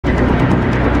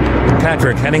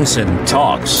Patrick Henningsen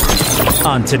talks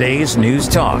on today's News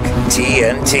Talk,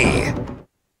 TNT.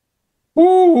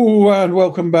 Ooh, and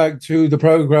welcome back to the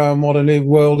program. What a new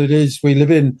world it is we live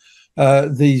in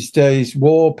these days.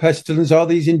 War, pestilence, are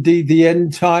these indeed the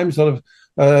end times? A lot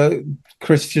of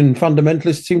Christian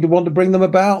fundamentalists seem to want to bring them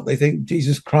about. They think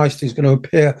Jesus Christ is going to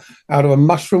appear out of a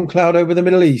mushroom cloud over the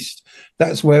Middle East.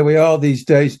 That's where we are these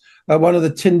days. One of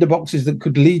the tinderboxes that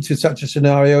could lead to such a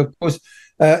scenario, of course,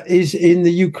 is in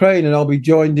the Ukraine. And I'll be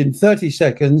joined in 30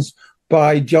 seconds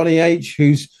by Johnee H,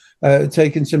 who's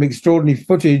taken some extraordinary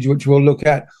footage, which we'll look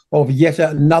at, of yet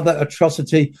another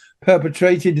atrocity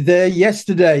perpetrated there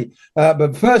yesterday.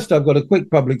 But first, I've got a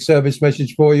quick public service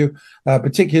message for you,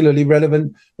 particularly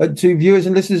relevant to viewers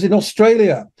and listeners in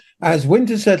Australia. As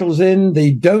winter settles in,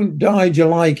 the Don't Die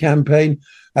July campaign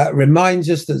reminds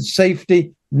us that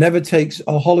safety never takes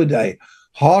a holiday.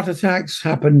 Heart attacks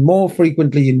happen more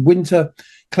frequently in winter,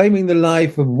 claiming the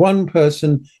life of one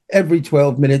person every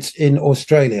 12 minutes in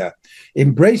Australia.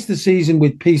 Embrace the season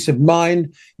with peace of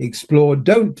mind. Explore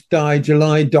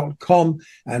don'tdiejuly.com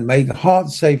and make heart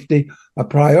safety a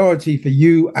priority for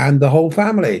you and the whole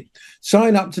family.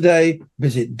 Sign up today.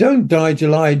 Visit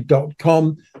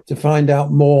don'tdiejuly.com to find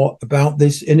out more about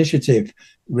this initiative.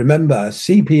 Remember,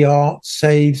 CPR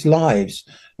saves lives.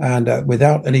 And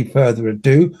without any further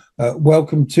ado,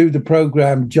 welcome to the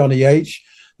program, Johnee H.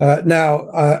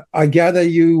 Now, I gather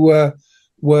you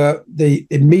were the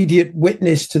immediate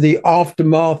witness to the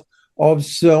aftermath of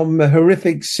some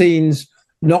horrific scenes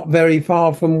not very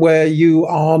far from where you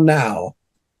are now.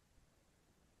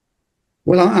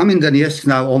 Well, I'm in Donetsk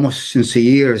now almost since a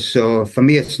year, so for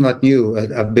me it's not new.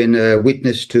 I've been a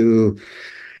witness to,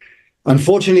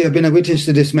 unfortunately, I've been a witness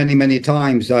to this many, many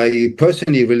times. I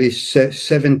personally released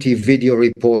 70 video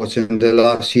reports in the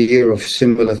last year of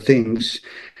similar things.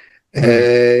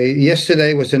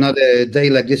 Yesterday was another day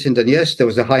like this in Donetsk. There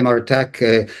was a HIMARS attack.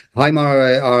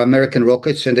 HIMARS are American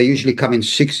rockets, and they usually come in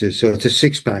sixes, so it's a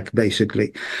six-pack,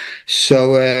 basically.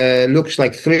 So looks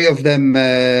like 3 of them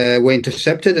were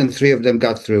intercepted, and 3 of them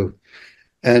got through.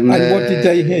 And what did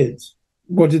they hit?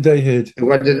 What did they hit?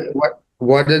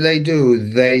 What did they do?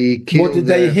 They killed... What did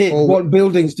they hit? What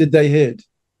buildings did they hit?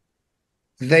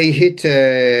 They hit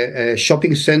a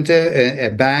shopping center, a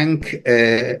bank,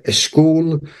 a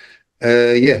school.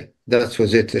 Yeah, that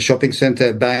was it. A shopping center,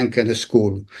 a bank, and a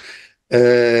school.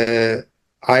 I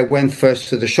went first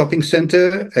to the shopping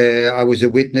center. I was a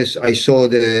witness. I saw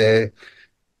the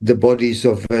bodies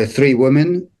of 3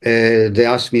 women. They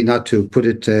asked me not to put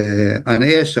it on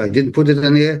air, so I didn't put it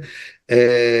on air.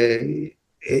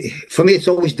 For me, it's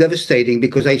always devastating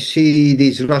because I see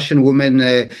these Russian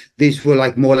women. These were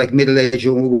more like middle-aged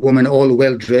women, all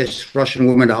well-dressed. Russian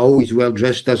women are always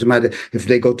well-dressed. Doesn't matter if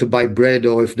they go to buy bread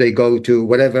or if they go to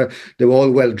whatever. They were all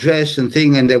well-dressed and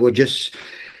they were just...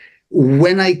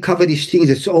 When I cover these things,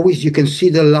 it's always, you can see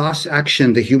the last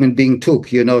action the human being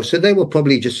took, you know. So they were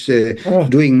probably just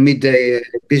doing midday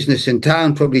business in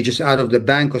town, probably just out of the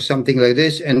bank or something like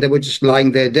this. And they were just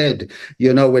lying there dead,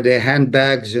 you know, with their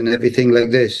handbags and everything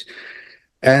like this.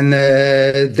 And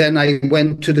then I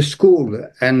went to the school,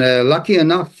 and lucky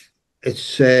enough,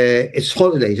 it's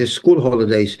holidays, it's school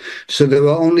holidays. So there were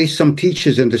only some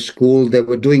teachers in the school that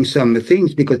were doing some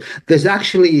things, because there's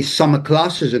actually summer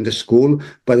classes in the school,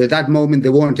 but at that moment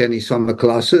there weren't any summer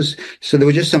classes. So there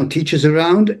were just some teachers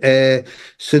around.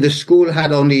 So the school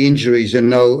had only injuries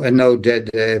and no dead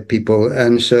people.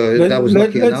 And so that was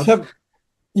lucky enough.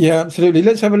 Yeah, absolutely.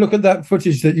 Let's have a look at that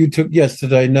footage that you took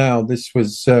yesterday now. This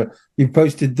was, you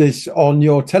posted this on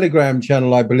your Telegram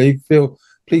channel, I believe.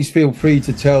 Please feel free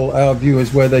to tell our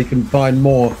viewers where they can find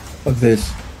more of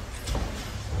this.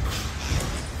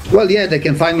 Well, yeah, they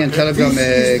can find me on Telegram.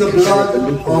 This is the blood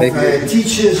of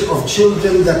teachers, of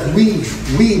children that we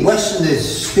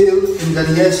Westerners spill in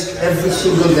Donetsk every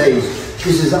single day.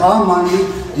 This is our money,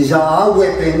 these are our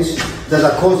weapons that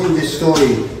are causing this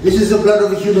story. This is the blood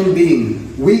of a human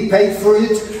being. We paid for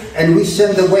it, and we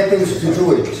send the weapons to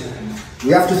do it.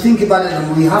 We have to think about it,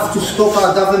 and we have to stop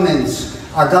our governments.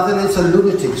 Our governments are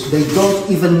lunatics. They don't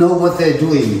even know what they're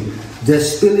doing. They're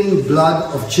spilling blood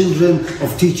of children,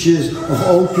 of teachers, of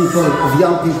old people, of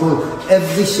young people,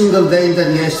 every single day in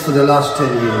Donetsk for the last 10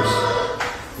 years.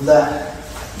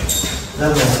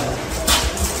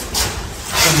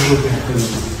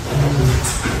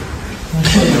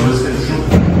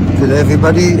 Good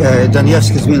everybody.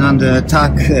 Donetsk has been under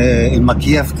attack in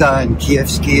Makiivka and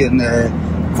Kievsky, and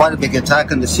quite a big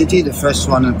attack in the city, the first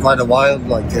one in quite a while,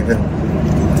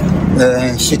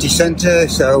 city center.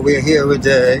 So we're here with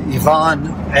Ivan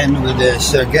and with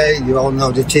Sergei. You all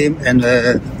know the team, and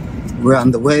we're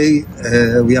on the way.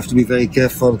 We have to be very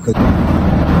careful.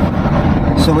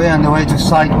 So we're on the way to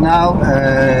site now.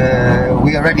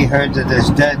 We already heard that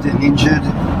there's dead and injured.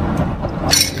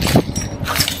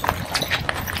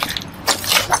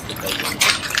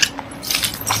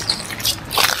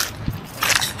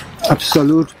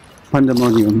 Absolute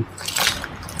pandemonium.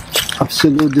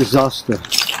 Absolute disaster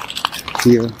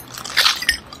here.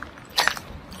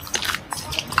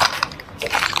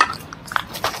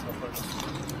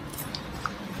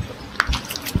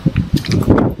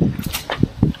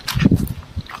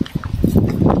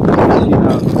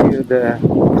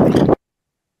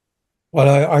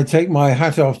 Well, I take my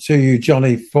hat off to you,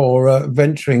 Johnny, for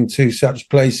venturing to such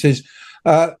places.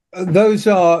 Those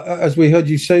are, as we heard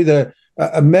you say there,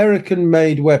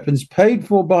 American-made weapons paid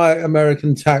for by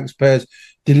American taxpayers,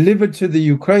 delivered to the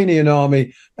Ukrainian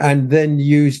army, and then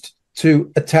used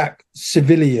to attack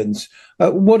civilians.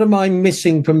 What am I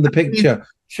missing from the picture?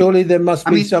 Surely there must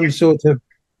be some sort of...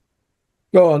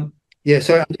 Go on. Yeah,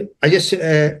 so I just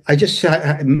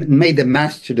made the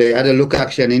math today. I had a look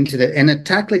actually on the internet. An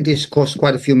attack like this costs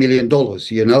quite a few $1 million,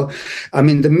 you know. I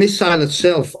mean, the missile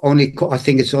itself I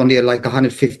think it's only like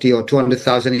 150 or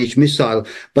 200,000 each missile.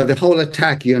 But the whole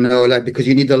attack, you know, like because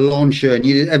you need the launcher and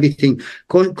you need everything,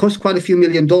 costs quite a few $1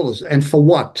 million. And for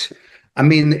what? I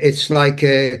mean, it's like,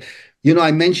 you know,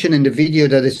 I mentioned in the video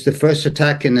that it's the first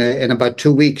attack in about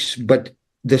 2 weeks, but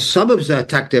the suburbs are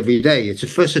attacked every day. It's the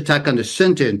first attack on the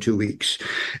center in 2 weeks.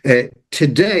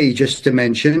 Today, just to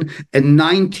mention, a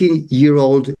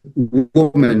 90-year-old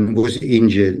woman was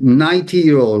injured.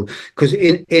 90-year-old, because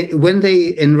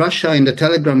in Russia, in the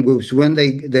Telegram groups, when they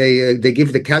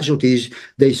give the casualties,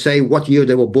 they say what year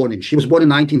they were born in. She was born in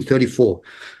 1934.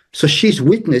 So she's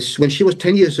witnessed, when she was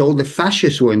 10 years old, the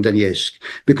fascists were in Donetsk,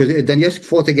 because Donetsk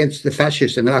fought against the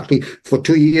fascists, and actually for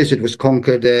 2 years it was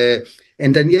conquered.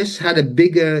 And Donetsk had a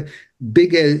bigger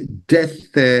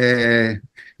death.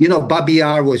 You know, Babi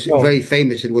Yar was very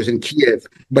famous. It was in Kiev.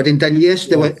 But in Donetsk,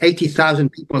 there were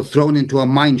 80,000 people thrown into a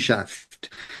mine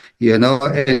shaft. You know,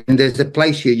 and there's a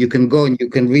place here you can go and you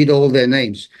can read all their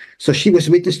names. So she was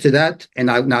witness to that. And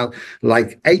now,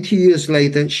 like 80 years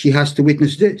later, she has to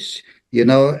witness this. You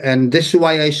know, and this is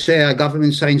why I say our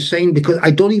governments are insane, because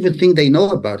I don't even think they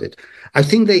know about it. I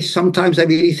think I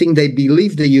really think they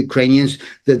believe the Ukrainians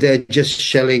that they're just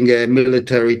shelling a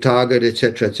military target,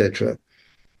 etc., etc.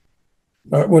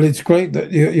 Well, it's great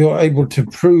that you're able to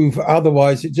prove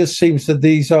otherwise. It just seems that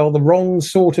these are the wrong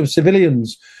sort of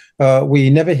civilians. We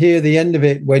never hear the end of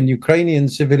it when Ukrainian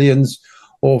civilians,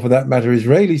 or for that matter,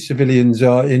 Israeli civilians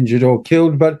are injured or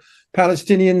killed, but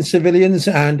Palestinian civilians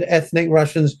and ethnic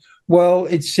Russians, well,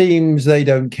 it seems they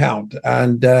don't count,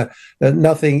 and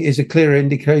nothing is a clearer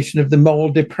indication of the moral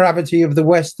depravity of the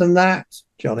West than that,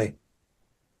 Johnny.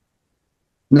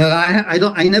 No, I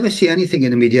don't. I never see anything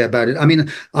in the media about it. I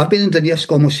mean, I've been in Donetsk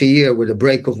almost a year with a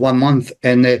break of 1 month,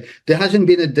 and there hasn't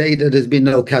been a day that there's been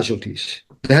no casualties.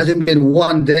 There hasn't been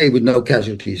one day with no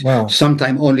casualties. Wow.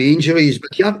 Sometimes only injuries,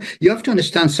 but you have to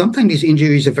understand, sometimes these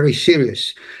injuries are very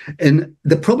serious. And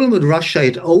the problem with Russia,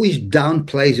 it always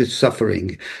downplays its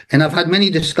suffering. And I've had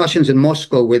many discussions in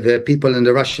Moscow with people in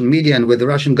the Russian media and with the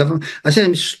Russian government. I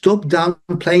said, stop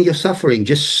downplaying your suffering.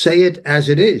 Just say it as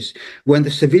it is. When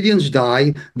the civilians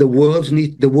die, the world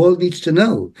needs to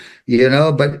know, you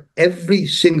know. But every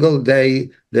single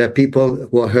day, there are people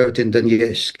who are hurt in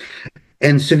Donetsk.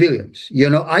 And civilians, you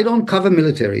know, I don't cover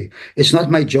military. It's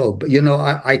not my job. You know,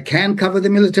 I can cover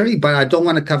the military, but I don't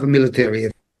want to cover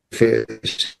military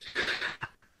affairs.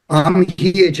 I'm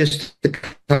here just to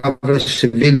cover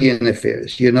civilian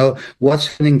affairs, you know, what's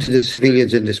happening to the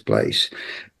civilians in this place.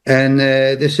 And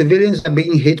the civilians are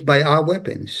being hit by our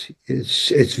weapons.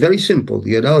 It's very simple,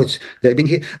 you know, they're being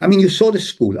hit. I mean, you saw the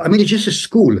school. I mean, it's just a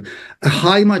school. A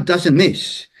HIMARS doesn't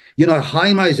miss. You know, a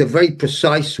HIMARS is a very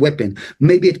precise weapon.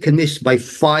 Maybe it can miss by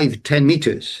 5-10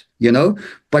 meters, you know,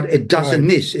 but it doesn't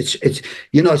miss. It's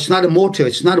you know, it's not a mortar.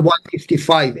 It's not a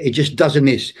 155. It just doesn't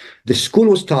miss. The school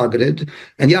was targeted,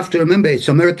 and you have to remember, it's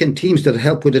American teams that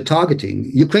help with the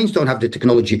targeting. Ukrainians don't have the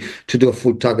technology to do a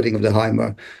full targeting of the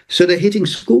HIMARS, so they're hitting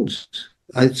schools.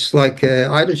 It's like,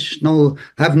 I just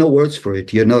have no words for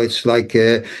it. You know, it's like,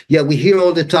 yeah, we hear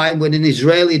all the time when an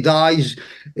Israeli dies,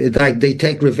 like they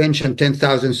take revenge on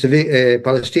 10,000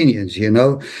 Palestinians, you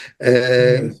know.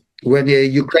 When a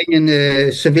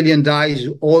Ukrainian civilian dies,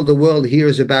 all the world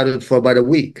hears about it for about a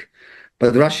week.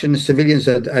 But Russian civilians,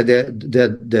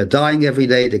 they're dying every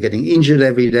day. They're getting injured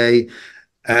every day.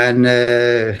 And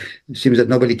it seems that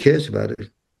nobody cares about it.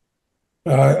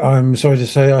 I'm sorry to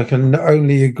say I can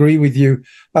only agree with you.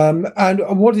 And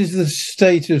what is the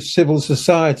state of civil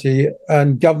society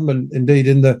and government, indeed,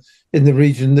 in the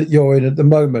region that you're in at the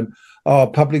moment? Are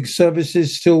public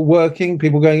services still working?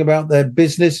 People going about their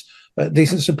business? A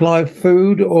decent supply of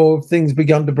food, or have things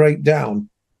begun to break down?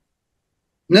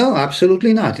 No,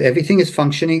 absolutely not. Everything is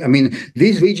functioning. I mean,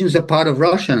 these regions are part of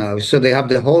Russia now, so they have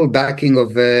the whole backing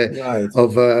of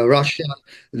Russia.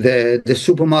 The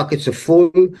supermarkets are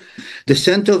full. The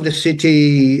center of the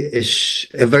city is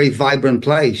a very vibrant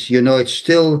place. You know, there's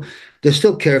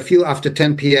still curfew after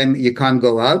 10 p.m. You can't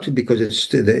go out because it's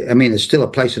still a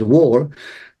place of war.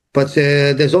 But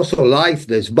there's also life.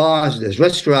 There's bars, there's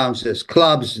restaurants, there's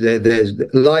clubs, there's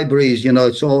libraries. You know,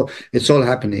 it's all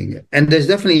happening, and there's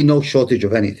definitely no shortage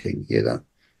of anything. You know.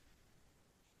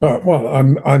 All right, well,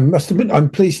 I must admit, I'm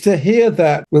pleased to hear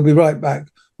that. We'll be right back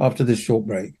after this short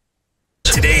break.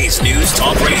 Today's News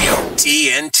Talk Radio,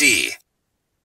 TNT.